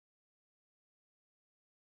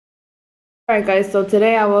Alright guys, so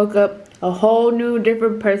today I woke up a whole new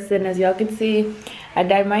different person. As y'all can see, I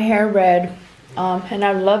dyed my hair red and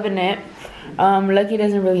I'm loving it. Lucky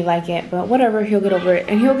doesn't really like it, but whatever, he'll get over it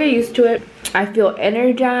and he'll get used to it. I feel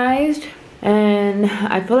energized and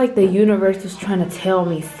I feel like the universe is trying to tell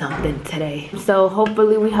me something today. So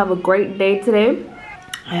hopefully we have a great day today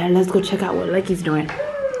and let's go check out what Lucky's doing.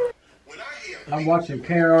 I'm watching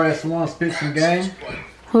KRS-One spit some game.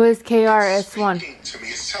 Who is KRS-One?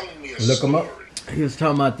 Look him up. He was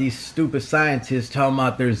talking about these stupid scientists talking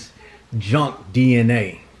about there's junk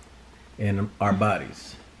DNA in our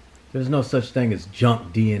bodies. There's no such thing as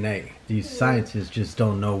junk DNA. These scientists just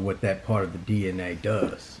don't know what that part of the DNA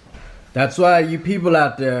does. That's why you people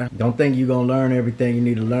out there don't think you're gonna learn everything you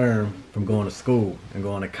need to learn from going to school and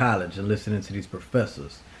going to college and listening to these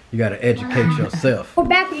professors. You gotta educate yourself. We're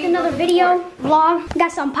back with another video vlog.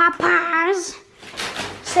 Got some Popeyes.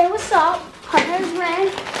 Say what's up. Her hair's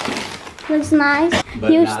red. Looks nice.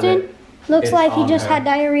 But Houston looks like he just had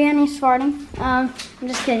diarrhea and he's farting. I'm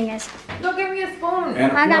just kidding, guys. Go give me a spoon.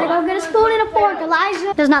 I gotta go get a spoon and a fork.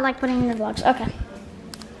 Elijah does not like putting in the vlogs. Okay.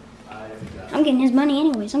 I'm getting his money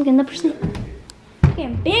anyways. I'm getting the percent. I'm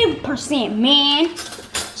getting big percent, man.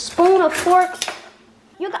 Spoon, a fork.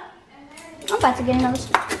 You got. I'm about to get another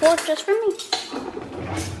fork just for me.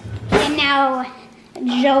 And now,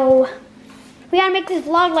 Joe. We gotta make this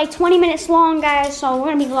vlog like 20 minutes long, guys, so we're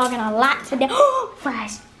gonna be vlogging a lot today.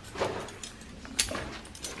 Fries.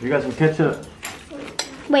 You got some ketchup?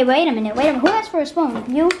 Wait a minute. Who asked for a spoon?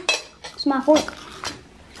 You? It's my fork.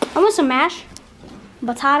 I want some mash.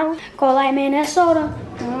 Potato. Cola, mayonnaise, soda.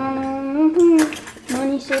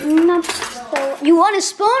 Money sitting up. So, you want a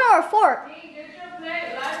spoon or a fork?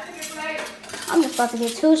 I'm just about to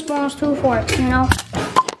get 2 spoons, 2 forks, you know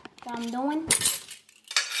what I'm doing.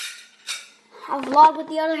 I'll vlog with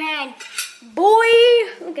the other hand. Boy,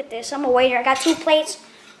 look at this. I'm a waiter. I got 2 plates,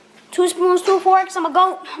 2 spoons, 2 forks. I'm a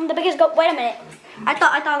goat. I'm the biggest goat. Wait a minute. I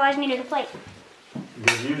thought I needed a plate.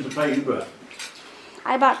 Just use the plate you brought.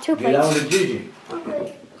 I bought 2 plates. Get on to Gigi.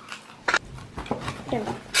 Okay. There we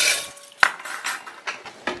go.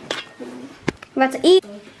 I'm about to eat.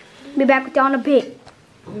 Be back with y'all in a bit.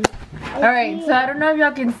 Alright, so I don't know if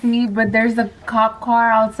y'all can see, but there's a cop car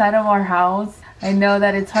outside of our house. I know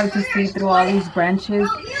that it's hard to see through all these branches.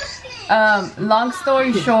 Long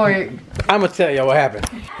story short, I'm gonna tell you what happened.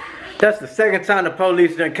 That's the second time the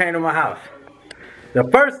police done came to my house. The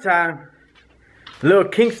first time, little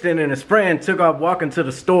Kingston and his friend took off walking to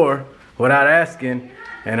the store without asking,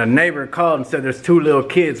 and a neighbor called and said there's 2 little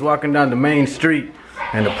kids walking down the main street,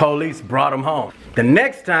 and the police brought them home. The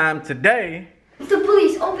next time, today, The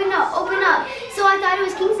police, open up. So I thought it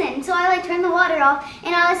was Kingston. So I like turned the water off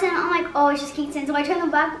and I listened. I'm like, oh, it's just Kingston. So I turned the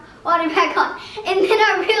water back on. And then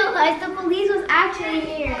I realized the police was actually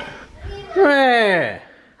here. man,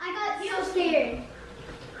 I got so scared.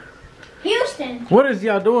 Houston. what is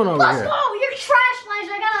y'all doing over Let's here? go. You're trash,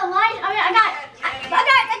 Elijah. I got Elijah.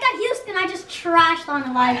 I got Houston. I just trashed on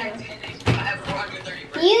Elijah.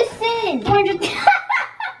 Houston. 400.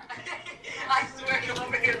 I swear, come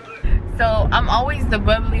over here. so I'm always the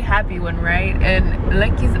bubbly happy one, right? And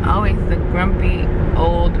Lucky's always the grumpy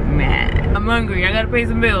old man. I'm hungry, I gotta pay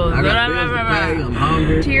some bills. I got bills to pay, I'm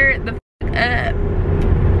hungry. Cheer the up,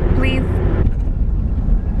 please.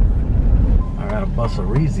 I got a bus of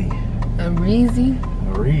Reezy. A Reezy?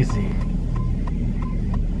 A Reezy.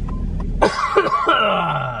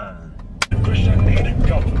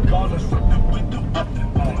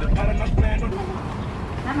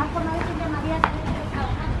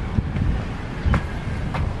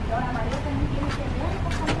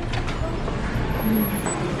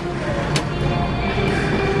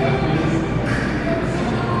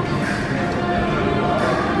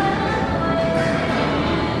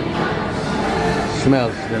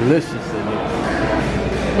 Smells delicious in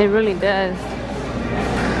here. It really does.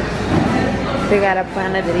 They got a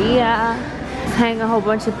panaderia. Hang a whole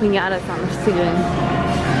bunch of piñatas on the ceiling.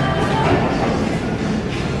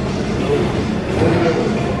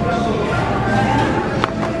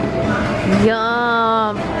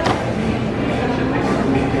 Yum.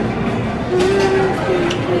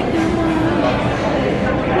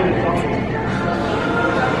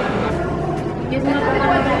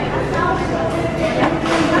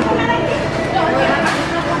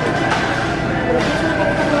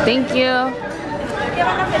 Thank you.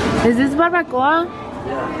 Is this barbacoa?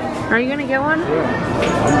 Yeah. Are you gonna get one?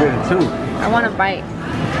 Yeah. I'm getting 2. I want a bite.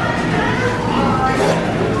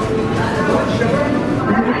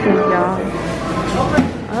 Look at this, y'all.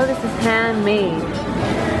 Oh, this is handmade.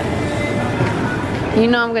 You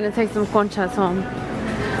know I'm gonna take some conchas home.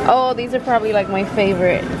 Oh, these are probably like my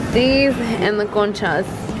favorite. These and the conchas.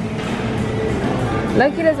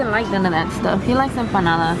 Lucky doesn't like none of that stuff. He likes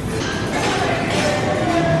empanadas.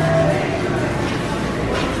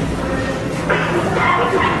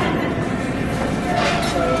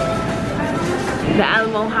 The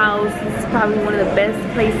Alamo House. This is probably one of the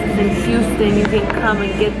best places in Houston. You can come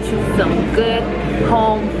and get you some good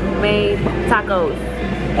homemade tacos.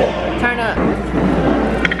 Turn up.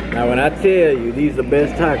 Now when I tell you these are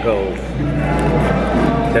best tacos,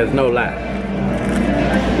 there's no lie.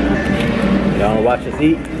 Y'all wanna watch us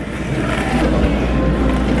eat?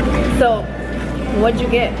 So, what'd you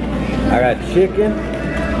get? I got chicken,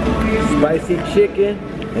 spicy chicken,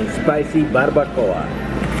 and spicy barbacoa.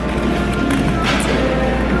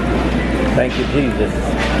 Thank you, Jesus.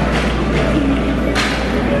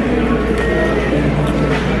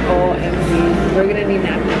 OMG, we're gonna need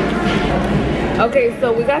napkins. Okay,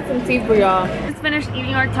 so we got some tea for y'all. Just finished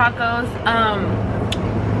eating our tacos.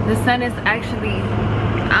 The sun is actually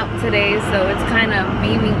out today, so it's kind of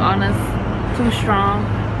beaming on us too strong.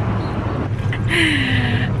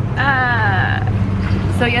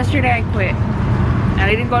 So yesterday I quit. I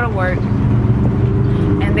didn't go to work,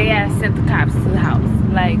 and they had sent the cops to the house.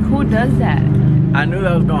 Like, who does that? I knew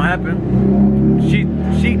that was gonna happen.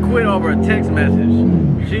 She quit over a text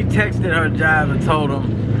message. She texted her job and told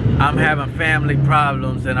them, I'm having family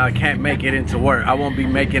problems and I can't make it into work. I won't be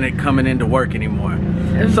making it coming into work anymore.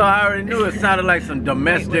 So I already knew it sounded like some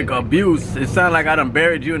domestic abuse. It sounded like I done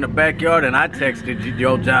buried you in the backyard and I texted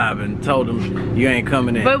your job and told them you ain't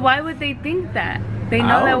coming in. But why would they think that? They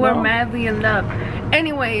know that we're madly in love.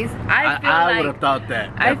 Anyways, I would have thought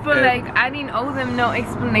that. I feel like I didn't owe them no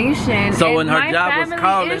explanation. So when her job was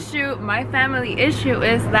calling, my family issue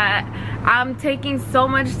is that I'm taking so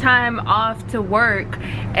much time off to work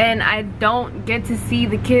and I don't get to see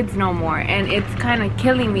the kids no more, and it's kind of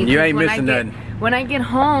killing me. You ain't missing nothing. When I get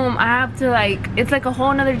home, I have to it's like a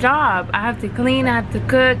whole nother job. I have to clean, I have to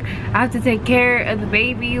cook, I have to take care of the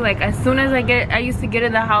baby. Like as soon as I used to get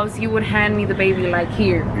in the house, you would hand me the baby like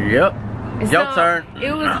here. Yep. Your turn.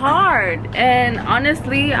 It was hard, and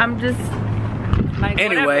honestly, I'm just like.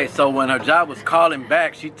 Anyway, whatever. so when her job was calling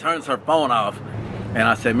back, she turns her phone off, and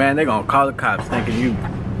I said, "Man, they're gonna call the cops, thinking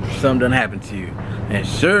something done happened to you." And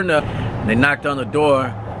sure enough, they knocked on the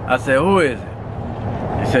door. I said, "Who is it?"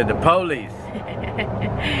 They said, "The police."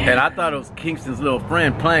 And I thought it was Kingston's little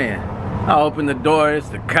friend playing. I opened the door, it's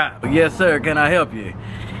the cop. "Yes, sir, can I help you?"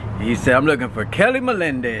 He said, "I'm looking for Kelly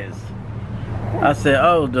Melendez." I said,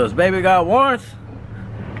 "Oh, does baby got warrants?"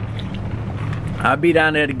 "I'll be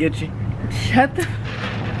down there to get you." Shut the...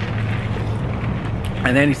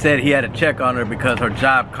 And then he said he had to check on her because her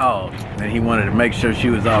job called and he wanted to make sure she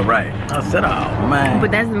was all right. I said, "Oh, man."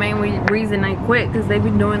 But that's the main reason I quit, because they've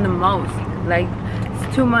been doing the most. Like,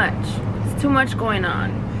 it's too much. It's too much going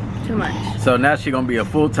on. Too much. So now she's going to be a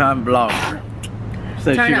full-time blogger.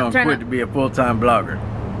 Said she's going to quit to be a full-time blogger.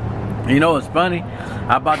 You know what's funny?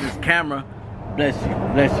 I bought this camera. Bless you,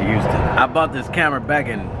 Houston. I bought this camera back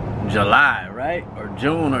in July, right? Or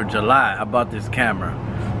June or July, I bought this camera.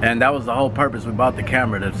 And that was the whole purpose. We bought the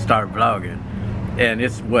camera to start vlogging. And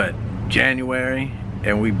it's what, January?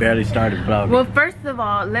 And we barely started vlogging. Well, first of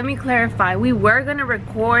all, let me clarify. We were gonna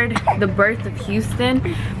record the birth of Houston,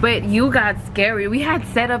 but you got scary. We had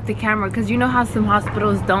set up the camera because you know how some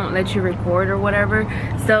hospitals don't let you record or whatever.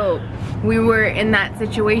 So we were in that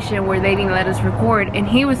situation where they didn't let us record, and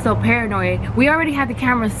he was so paranoid. We already had the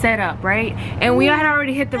camera set up, right? And we had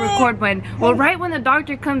already hit the record button. Well, right when the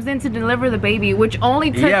doctor comes in to deliver the baby, which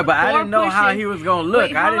only took 4 but I didn't know pushes. how he was gonna look.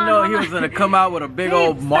 Wait, I didn't know he was gonna come out with a big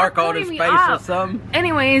old mark on his face or something.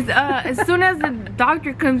 Anyways, as soon as the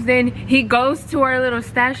doctor comes in, he goes to our little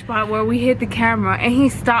stash spot where we hit the camera, and he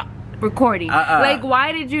stopped recording. Like,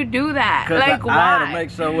 why did you do that? Like, why? I had to make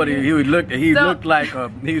sure what he looked like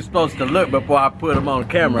he was supposed to look before I put him on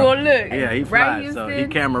camera. Well, look. Yeah, he flies, right, so he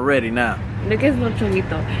camera ready now. Look at little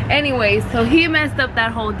chulito. Anyways, so he messed up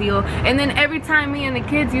that whole deal, and then every time me and the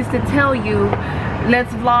kids used to tell you,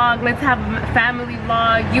 let's vlog, let's have a family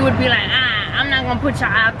vlog, you would be like, I'm not gonna put y'all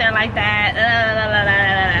out there like that,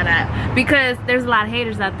 because there's a lot of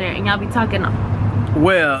haters out there, and y'all be talking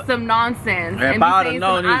some nonsense. If I would have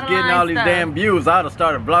known he was getting all these damn views, I would have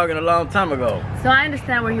started vlogging a long time ago. So I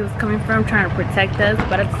understand where he was coming from, trying to protect us,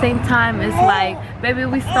 but at the same time, it's like, baby,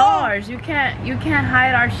 we stars. You can't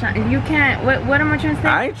hide our shine. You can't. What am I trying to say?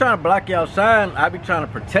 I ain't trying to block y'all shine. I be trying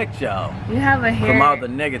to protect y'all. You have a hair from all the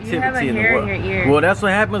negativity in the world. In your ear. Well, that's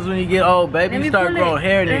what happens when you get old, baby. You start growing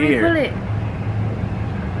hair in your ear. Let me pull it.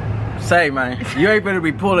 Say, man, you ain't better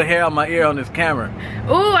be pulling hair out my ear on this camera.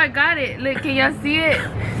 Ooh, I got it. Look, can y'all see it?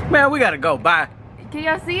 Man, we gotta go. Bye. Can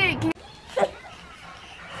y'all see it?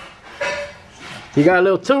 You got a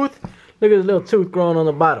little tooth? Look at his little tooth growing on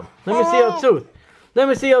the bottom. Let me see your tooth. Let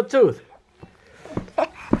me see your tooth.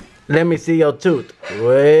 Let me see your tooth.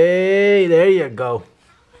 Wait, there you go.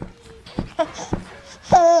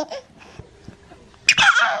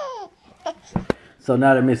 So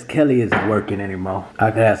now that Miss Kelly isn't working anymore,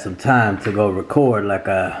 I could have some time to go record like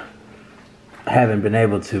I haven't been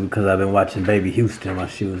able to because I've been watching Baby Houston while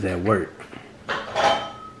she was at work.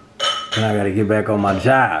 And I gotta get back on my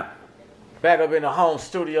job. Back up in the home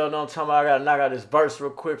studio, know what I'm talking about? I gotta knock out this verse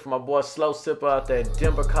real quick for my boy Slow Sipper out there in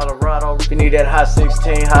Denver, Colorado. If you need that hot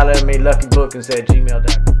 16, holler at me,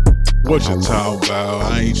 luckybookings@gmail.com. What you talking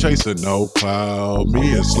about? I ain't chasing no cloud.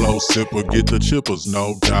 Me and Slow Sipper get the chippers,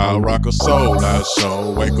 no doubt. Rock a soul out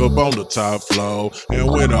show, wake up on the top floor. And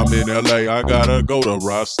when I'm in LA, I gotta go to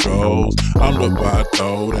Roscoe's. I'm the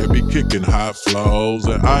vato, they be kicking hot flows.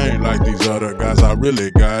 And I ain't like these other guys, I really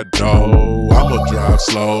got dough. I'ma drive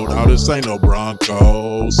slow, now this ain't no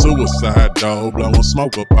Bronco. Suicide though, blowing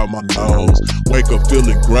smoke up out my nose. Wake up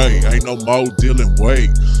feeling great, ain't no more dealing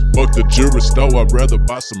weight. Fuck the jewelry store, I'd rather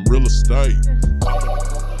buy some real estate.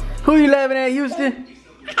 Who you laughing at, Houston?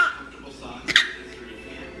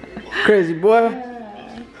 Crazy boy.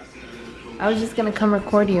 I was just gonna come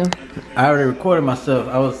record you. I already recorded myself.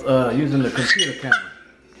 I was using the computer camera.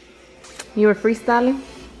 You were freestyling?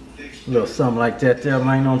 A little something like that there,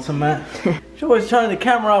 man, on somebody. She always turning the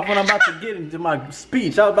camera off when I'm about to get into my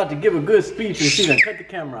speech. I was about to give a good speech and she done cut the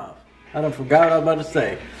camera off. I done forgot what I was about to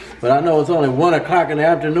say. But I know it's only 1 o'clock in the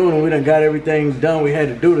afternoon and we done got everything done we had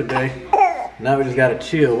to do today. Now we just gotta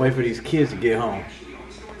chill, wait for these kids to get home.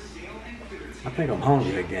 I think I'm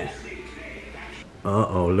hungry again.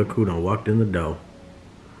 Uh-oh, look who done walked in the door.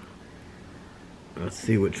 Let's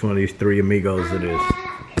see which one of these 3 amigos it is.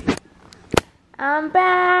 I'm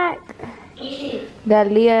back.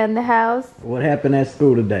 Got Leah in the house. What happened at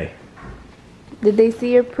school today? Did they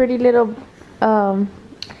see your pretty little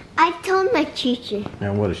I told my teacher.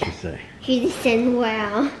 And what did she say? She just said,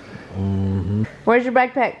 wow. Mm-hmm. Where's your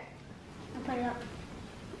backpack? I'll put it up.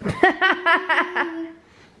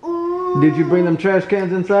 Ooh. Did you bring them trash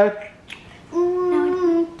cans inside?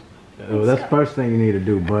 Ooh. Oh, that's the first thing you need to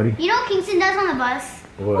do, buddy. You know what Kingston does on the bus?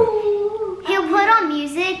 What? He'll put on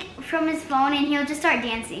music from his phone and he'll just start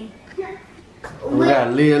dancing. We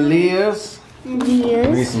got Leah's. We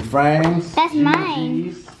need some frames. That's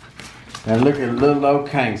mine. And look at little old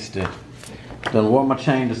Kingston. Done wore my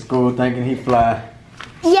chain to school thinking he fly.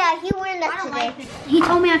 Yeah, he wearing that today. He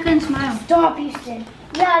told me I couldn't smile. Stop, Houston.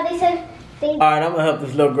 Yeah, they said they... Alright, I'm gonna help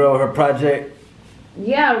this little girl with her project.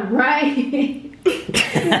 Yeah, right.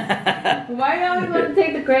 Why you always want to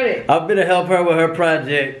take the credit? I'm gonna help her with her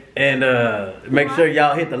project and make sure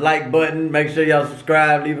y'all hit the like button, make sure y'all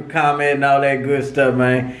subscribe, leave a comment and all that good stuff,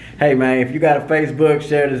 man. Hey man, if you got a Facebook,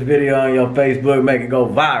 share this video on your Facebook, make it go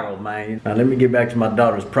viral, man. Now let me get back to my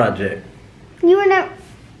daughter's project. You were never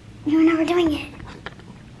doing it.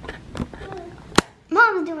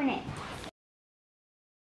 Mom's doing it.